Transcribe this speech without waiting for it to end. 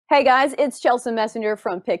Hey guys, it's Chelsa Messenger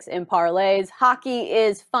from Picks and Parlays. Hockey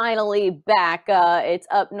is finally back. It's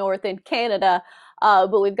up north in Canada,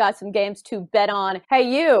 but we've got some games to bet on. Hey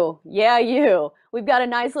you, yeah you, we've got a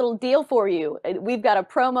nice little deal for you. We've got a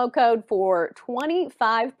promo code for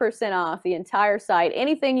 25% off the entire site.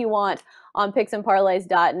 Anything you want on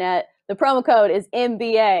picksandparlays.net. The promo code is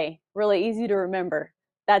MBA. Really easy to remember.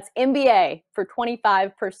 That's MBA for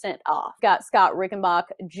 25% off. Got Scott Rickenbach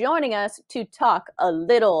joining us to talk a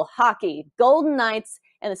little hockey. Golden Knights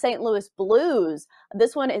and the St. Louis Blues.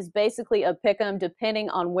 This one is basically a pick'em depending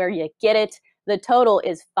on where you get it. The total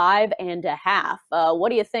is 5.5. What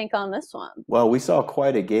do you think on this one? Well, we saw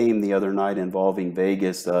quite a game the other night involving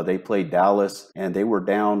Vegas. They played Dallas, and they were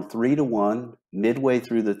down 3-1 midway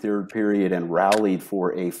through the third period and rallied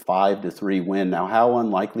for a 5-3 win. Now, how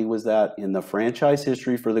unlikely was that in the franchise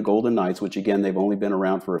history for the Golden Knights, which again, they've only been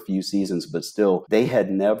around for a few seasons, but still, they had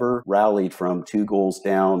never rallied from 2 goals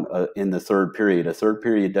down in the third period. A third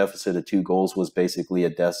period deficit of 2 goals was basically a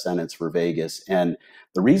death sentence for Vegas. And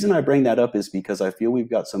the reason I bring that up is because I feel we've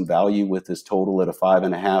got some value with this total at a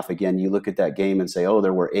 5.5. Again, you look at that game and say, oh,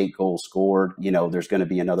 there were 8 goals scored. You know, there's going to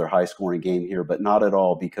be another high scoring game here, but not at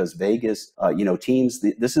all, because Vegas, teams,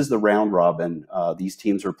 this is the round robin. These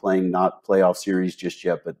teams are playing not playoff series just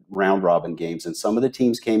yet, but round robin games. And some of the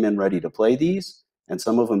teams came in ready to play these, and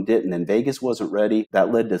some of them didn't. And Vegas wasn't ready.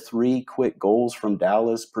 That led to 3 quick goals from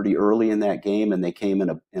Dallas pretty early in that game, and they came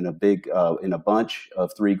in a bunch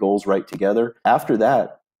of 3 goals right together. After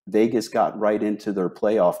that, Vegas got right into their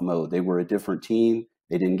playoff mode. They were a different team.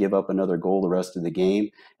 They didn't give up another goal the rest of the game.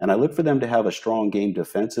 And I look for them to have a strong game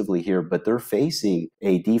defensively here, but they're facing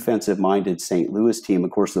a defensive-minded St. Louis team.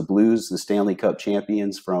 Of course, the Blues, the Stanley Cup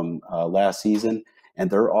champions from last season, and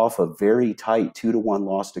they're off a very tight 2-1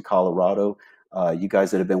 loss to Colorado. You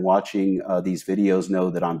guys that have been watching these videos know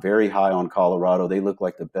that I'm very high on Colorado. They look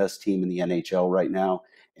like the best team in the NHL right now,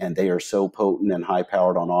 and they are so potent and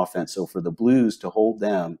high-powered on offense. So for the Blues to hold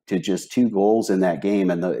them to just 2 goals in that game,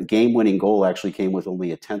 and the game-winning goal actually came with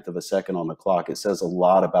only a 1/10 of a second on the clock, it says a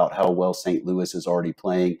lot about how well St. Louis is already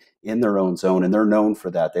playing in their own zone, and they're known for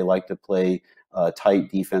that. They like to play tight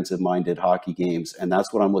defensive-minded hockey games, and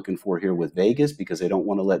that's what I'm looking for here with Vegas, because they don't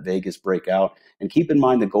want to let Vegas break out. And keep in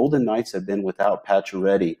mind, the Golden Knights have been without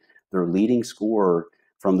Pacioretty, their leading scorer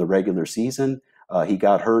from the regular season. He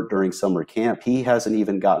got hurt during summer camp. He hasn't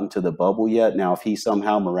even gotten to the bubble yet. Now, if he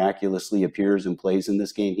somehow miraculously appears and plays in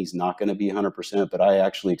this game, he's not going to be 100%, but I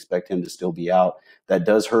actually expect him to still be out. That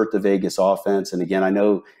does hurt the Vegas offense. And again, I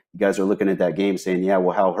know you guys are looking at that game saying, yeah,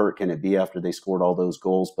 well, how hurt can it be after they scored all those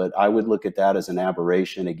goals? But I would look at that as an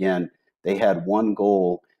aberration. Again, they had 1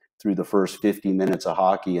 goal through the first 50 minutes of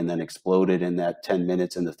hockey and then exploded in that 10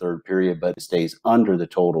 minutes in the third period, but it stays under the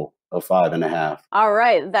total of 5.5. All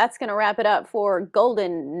right, that's going to wrap it up for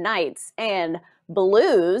Golden Knights and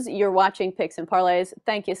Blues. You're watching Picks and Parlays.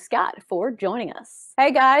 Thank you, Scott, for joining us.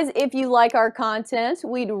 Hey guys, if you like our content,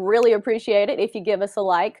 we'd really appreciate it if you give us a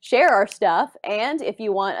like, share our stuff, and if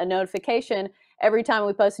you want a notification every time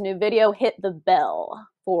we post a new video, hit the bell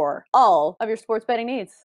for all of your sports betting needs.